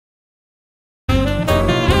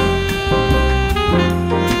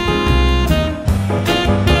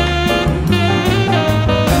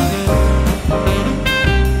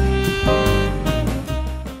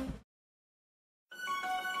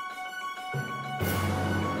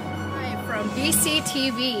from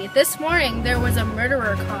BCTV. This morning there was a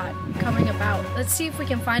murderer caught coming about. Let's see if we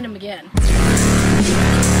can find him again.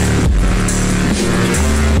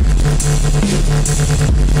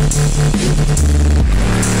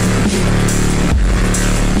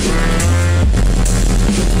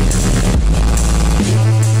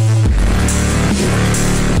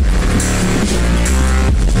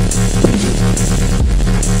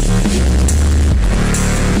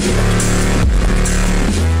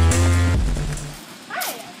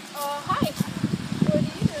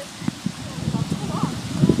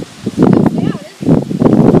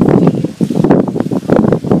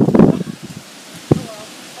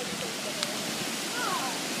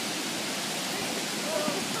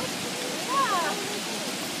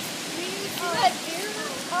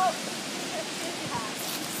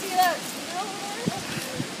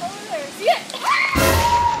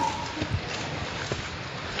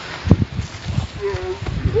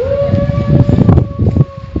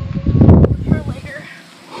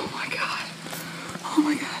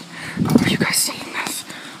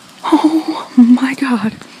 My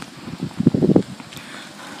God.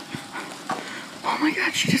 Oh my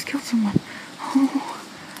God, she just killed someone. Oh.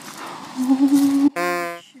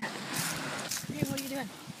 Shit. Hey, what are you doing?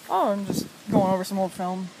 Oh, I'm just going over some old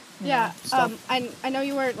film. Yeah, I know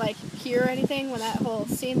you weren't like here or anything when that whole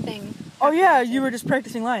scene thing happened. Oh yeah, you were just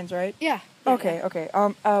practicing lines, right? Yeah. Okay, okay.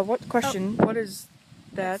 What question? What is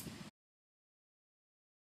that?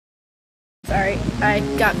 Sorry, I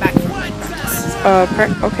got back from my practice.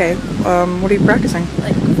 Okay. What are you practicing?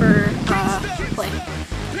 Like for play.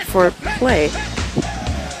 For play.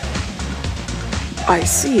 I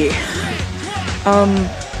see.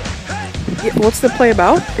 What's the play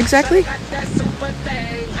about exactly?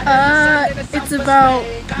 It's about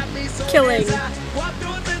killing.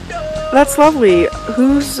 That's lovely.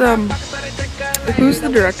 Who's the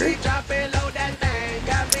director?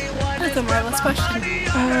 That's a marvelous question.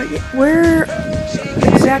 Where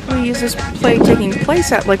exactly is this play taking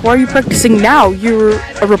place at? Like, why are you practicing now? You're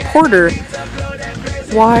a reporter.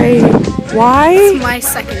 Why? It's my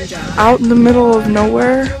second job. Out in the middle of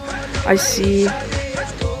nowhere? I see.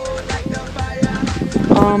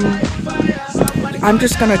 I'm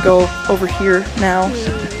just gonna go over here now.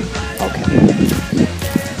 Okay.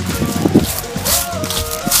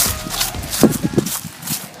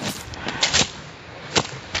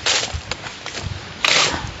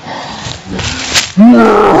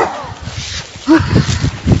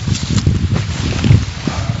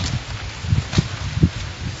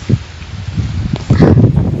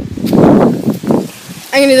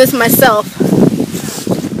 I can do this myself.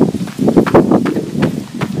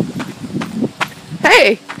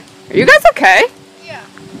 Hey, are you guys okay? Yeah.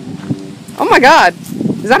 Oh my God,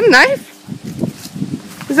 is that a knife?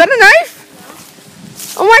 Is that a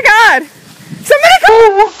knife? Oh my God, somebody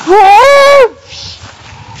come!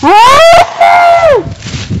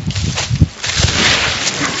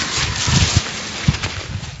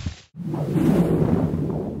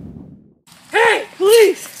 Hey,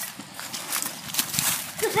 police!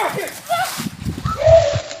 Get back here!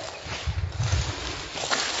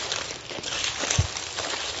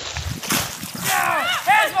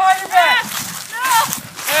 Hands behind your back! No!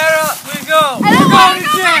 Head up, we go! I don't We're want to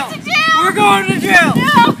go back to jail! We're going to jail!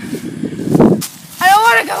 No! I don't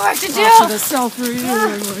want to go back to jail! To the cell for you.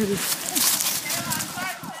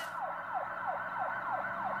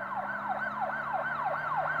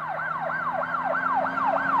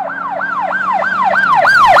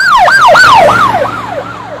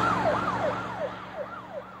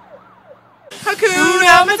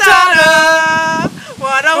 Hakuna Matata,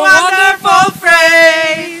 what a wonderful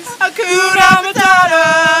phrase. Hakuna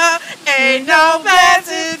Matata, ain't no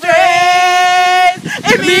fancy phrase.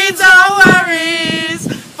 It means no worries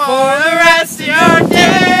for the rest of your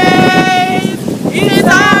days. It is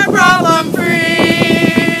our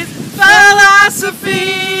problem-free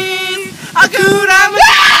philosophy. Hakuna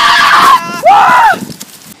Matata.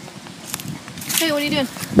 Hey, what are you doing?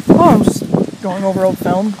 Oh, I'm just going over old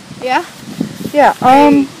film. Yeah? Yeah,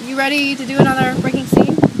 Hey, you ready to do another breaking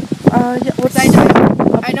scene? Yeah, what's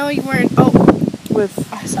I know you weren't. Oh, with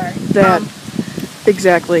sorry. that?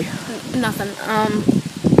 Exactly. Nothing.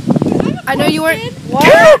 I know you weren't. What?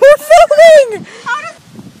 Who's filming? How